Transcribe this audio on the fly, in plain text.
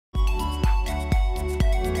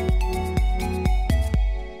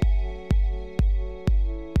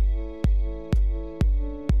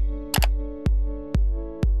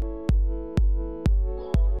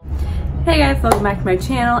Hey guys, welcome back to my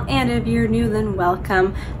channel, and if you're new then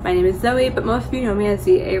welcome. My name is Zoe, but most of you know me as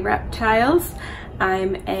𝘬𝙪𝙨 Reptiles.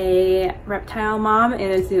 I'm a reptile mom and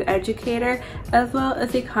a zoo educator, as well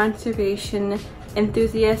as a conservation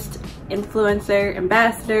enthusiast, influencer,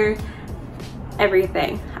 ambassador,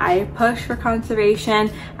 everything. I push for conservation,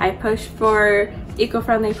 I push for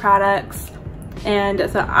eco-friendly products, and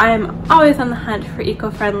so I'm always on the hunt for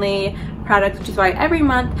eco-friendly products, which is why every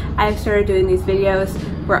month I've started doing these videos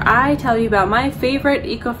where I tell you about my favorite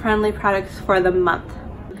eco-friendly products for the month.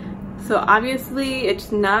 So obviously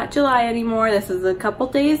it's not July anymore, this is a couple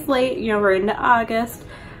days late, you know, we're into August,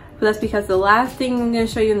 but that's because the last thing I'm going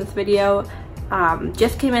to show you in this video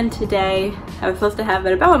just came in today. I was supposed to have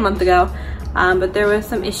it about a month ago, but there was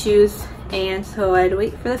some issues, and so I had to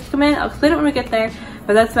wait for this to come in. I'll explain it when we get there,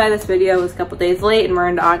 but that's why this video was a couple days late and we're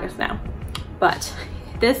into August now. But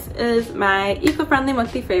this is my eco-friendly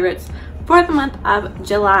monthly favorites for the month of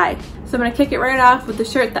July. So I'm going to kick it right off with the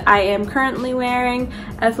shirt that I am currently wearing,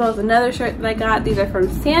 as well as another shirt that I got. These are from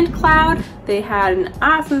SandCloud. They had an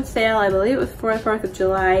awesome sale, I believe it was for the 4th of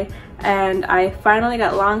July, and I finally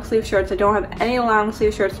got long sleeve shirts. I don't have any long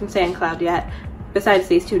sleeve shirts from SandCloud yet, besides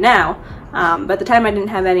these two now, but at the time I didn't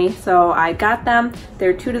have any, so I got them.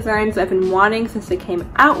 They're two designs I've been wanting since they came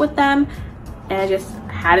out with them, and I just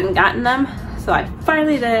hadn't gotten them. So I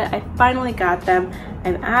finally did it. I finally got them.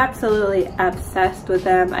 I'm absolutely obsessed with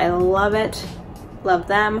them. I love it. Love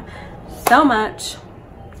them so much.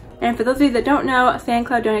 And for those of you that don't know,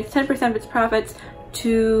 SandCloud donates 10% of its profits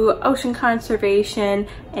to ocean conservation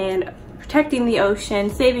and protecting the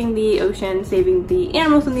ocean, saving the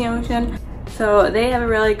animals in the ocean. So they have a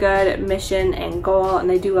really good mission and goal, and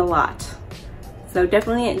they do a lot. So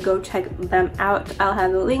definitely go check them out. I'll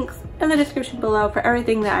have the links in the description below for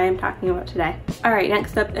everything that I am talking about today. Alright,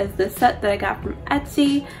 next up is the set that I got from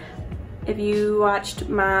Etsy. If you watched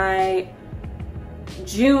my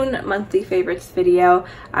June monthly favorites video,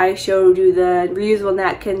 I showed you the reusable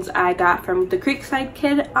napkins I got from the Creekside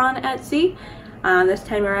Kid on Etsy. This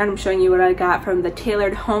time around I'm showing you what I got from the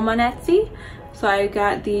Tailored Home on Etsy. So I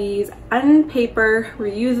got these unpaper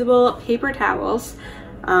reusable paper towels.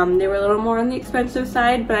 They were a little more on the expensive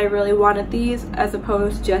side, but I really wanted these as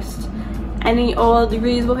opposed to just any old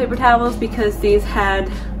reusable paper towels because these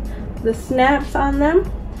had the snaps on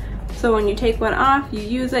them. So when you take one off, you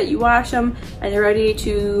use it, you wash them, and you're ready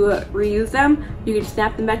to reuse them. You can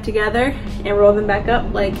snap them back together and roll them back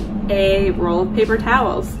up like a roll of paper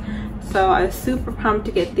towels. So I was super pumped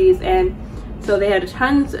to get these, and so they had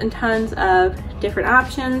tons and tons of different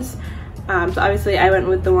options. So obviously I went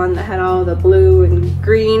with the one that had all the blue and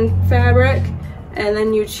green fabric, and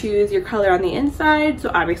then you choose your color on the inside.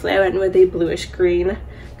 So obviously I went with a bluish green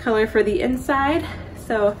color for the inside.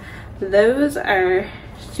 So those are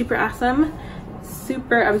super awesome,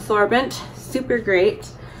 super absorbent, super great.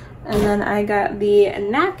 And then I got the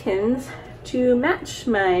napkins to match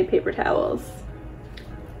my paper towels.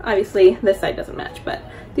 Obviously this side doesn't match, but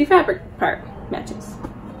the fabric part matches.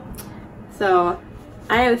 So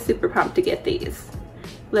I was super pumped to get these.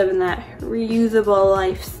 Living that reusable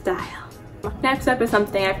lifestyle. Next up is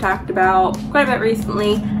something I've talked about quite a bit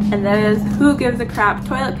recently, and that is Who Gives a Crap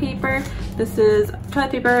toilet paper. This is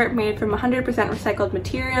toilet paper made from 100% recycled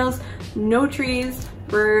materials. No trees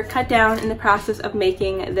were cut down in the process of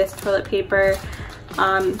making this toilet paper.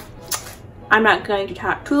 I'm not going to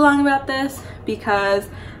talk too long about this because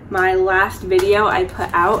my last video I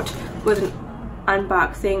put out was an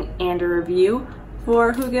unboxing and a review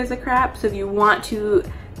for Who Gives a Crap. So if you want to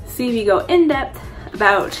see me go in depth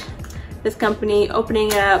about this company, opening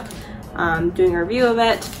it up, doing a review of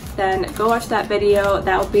it, then go watch that video.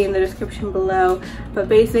 That will be in the description below. But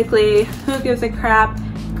basically, Who Gives a Crap,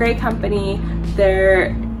 great company.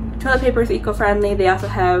 Their toilet paper is eco-friendly. They also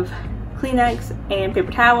have Kleenex and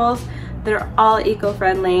paper towels. They're all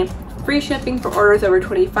eco-friendly. Free shipping for orders over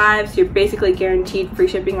 25, so you're basically guaranteed free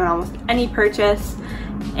shipping on almost any purchase.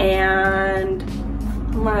 And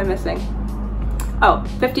what am I missing? Oh,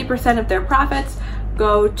 50% of their profits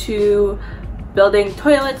go to building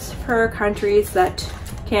toilets for countries that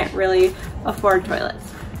can't really afford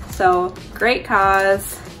toilets. So great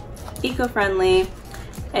cause, eco-friendly,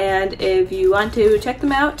 and if you want to check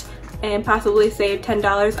them out and possibly save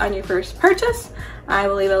 $10 on your first purchase, I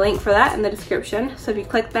will leave a link for that in the description. So if you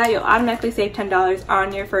click that, you'll automatically save $10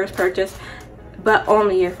 on your first purchase, but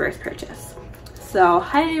only your first purchase. So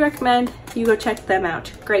highly recommend you go check them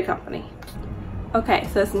out. Great company. Okay,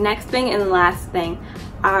 so this next thing and last thing,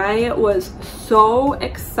 I was so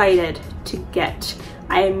excited to get.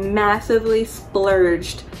 I massively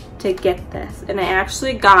splurged to get this, and I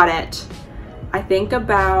actually got it I think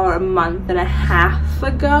about a month and a half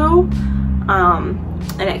ago.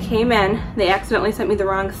 and it came in. They accidentally sent me the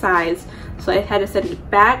wrong size, so I had to send it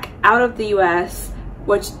back out of the US,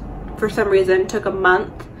 which for some reason took a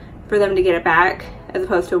month for them to get it back as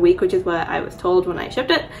opposed to a week, which is what I was told when I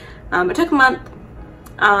shipped it. It took a month,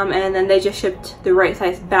 and then they just shipped the right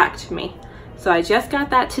size back to me. So I just got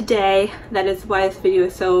that today. That is why this video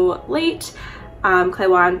is so late, because I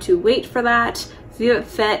wanted to wait for that, see if it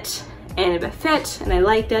fit, and if it fit and I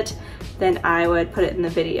liked it, then I would put it in the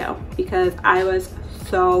video, because I was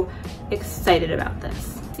so excited about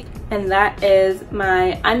this. And that is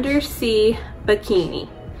my undersea bikini.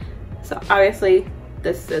 So obviously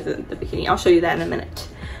this isn't the bikini. I'll show you that in a minute.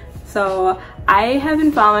 So I have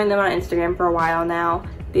been following them on Instagram for a while now.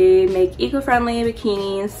 They make eco-friendly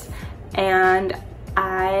bikinis, and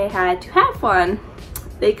I had to have one.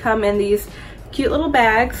 They come in these cute little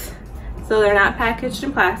bags, so they're not packaged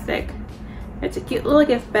in plastic. It's a cute little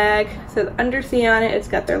gift bag. It says Undersea on it. It's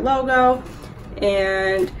got their logo,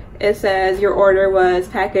 and it says your order was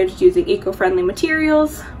packaged using eco-friendly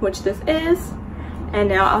materials, which this is. And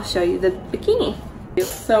now I'll show you the bikini.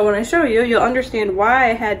 So when I show you, you'll understand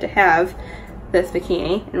why I had to have this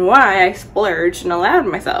bikini and why I splurged and allowed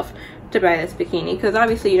myself to buy this bikini, because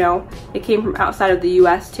obviously, you know, it came from outside of the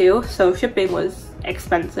US too, so shipping was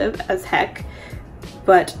expensive as heck.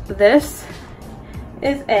 But this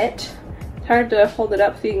is it. It's hard to hold it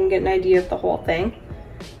up so you can get an idea of the whole thing.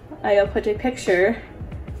 I'll put a picture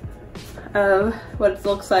of what it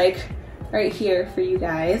looks like right here for you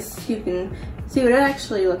guys. You can see what it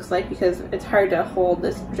actually looks like, because it's hard to hold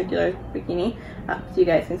this particular bikini up so you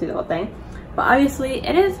guys can see the whole thing. But obviously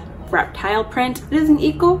it is reptile print. It is an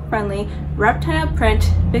eco-friendly reptile print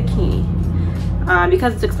bikini.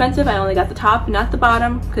 Because it's expensive, I only got the top, not the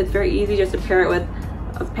bottom, because it's very easy just to pair it with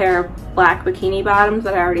a pair of black bikini bottoms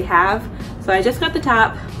that I already have. So I just got the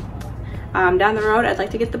top. Down the road, I'd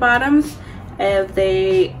like to get the bottoms if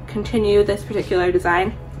they continue this particular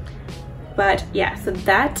design. But yeah, so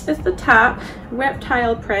that is the top,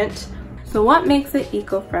 reptile print. So what makes it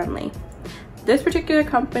eco-friendly? This particular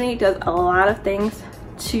company does a lot of things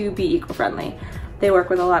to be eco-friendly. They work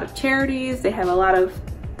with a lot of charities. They have a lot of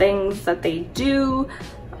things that they do,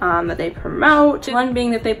 that they promote. One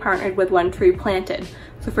being that they partnered with One Tree Planted.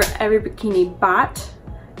 So for every bikini bought,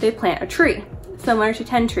 they plant a tree, similar to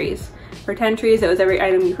 10 trees. For 10 trees, it was every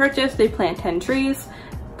item you purchased, they plant 10 trees.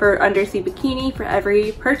 For undersea bikini, for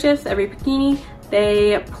every purchase, every bikini,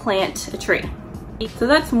 they plant a tree. So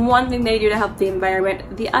that's one thing they do to help the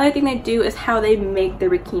environment. The other thing they do is how they make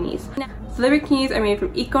their bikinis. So their bikinis are made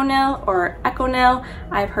from EcoNail or EcoNail.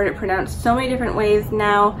 I've heard it pronounced so many different ways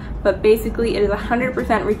now, but basically it is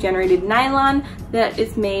 100% regenerated nylon that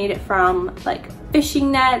is made from like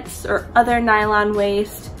fishing nets or other nylon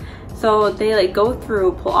waste. So they like go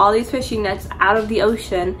through, pull all these fishing nets out of the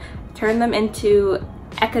ocean, turn them into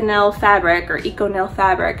EcoNail fabric or EcoNail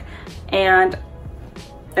fabric, and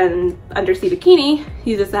undersea bikini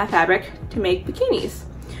uses that fabric to make bikinis.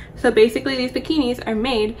 So basically these bikinis are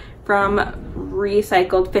made from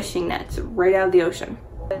recycled fishing nets right out of the ocean.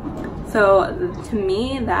 So to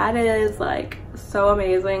me, that is like so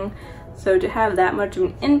amazing. So to have that much of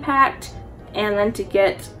an impact, and then to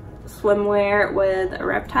get swimwear with a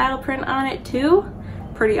reptile print on it too,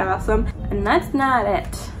 pretty awesome. And that's not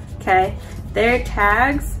it, okay? Their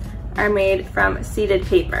tags are made from seeded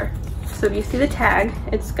paper. So if you see the tag,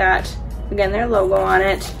 it's got, again, their logo on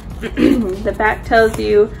it. The back tells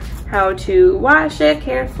you how to wash it,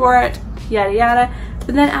 care for it, yada yada.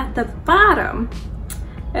 But then at the bottom,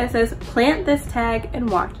 it says plant this tag and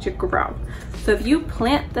watch it grow. So if you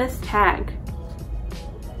plant this tag,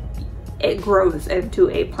 it grows into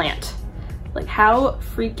a plant. Like, how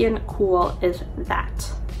freaking cool is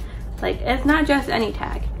that? Like, it's not just any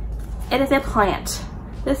tag, it is a plant.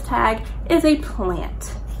 This tag is a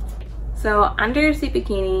plant. So undersea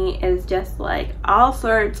bikini is just like all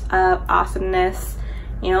sorts of awesomeness.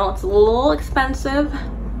 You know, it's a little expensive,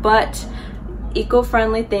 but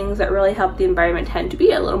eco-friendly things that really help the environment tend to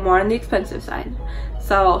be a little more on the expensive side.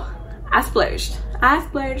 So I splurged.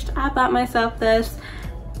 I bought myself this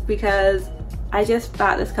because I just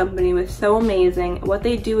thought this company was so amazing. What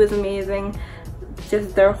they do is amazing.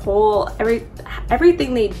 Just their whole,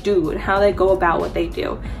 everything they do and how they go about what they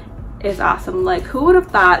do is awesome. Like, who would have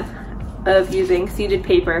thought of using seeded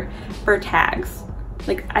paper for tags?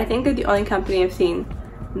 Like, I think they're the only company I've seen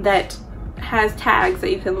that has tags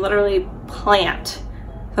that you can literally plant.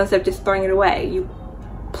 So instead of just throwing it away, you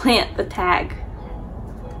plant the tag.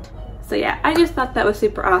 So yeah, I just thought that was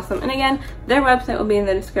super awesome. And again, their website will be in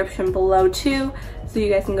the description below too, so you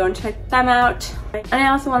guys can go and check them out. And I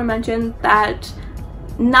also want to mention that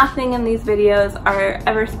nothing in these videos are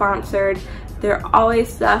ever sponsored. They're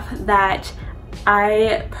always stuff that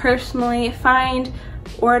I personally find,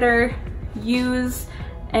 order, use,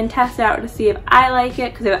 and test out to see if I like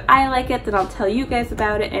it, because if I like it then I'll tell you guys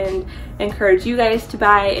about it and encourage you guys to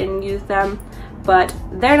buy and use them. But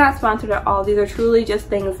they're not sponsored at all. These are truly just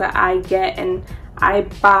things that I get and I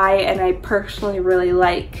buy and I personally really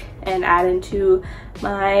like and add into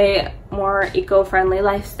my more eco-friendly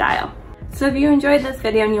lifestyle. So if you enjoyed this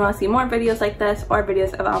video and you want to see more videos like this or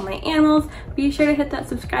videos of all my animals, be sure to hit that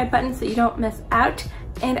subscribe button so you don't miss out.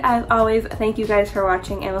 And as always, thank you guys for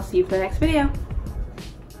watching and we'll see you for the next video.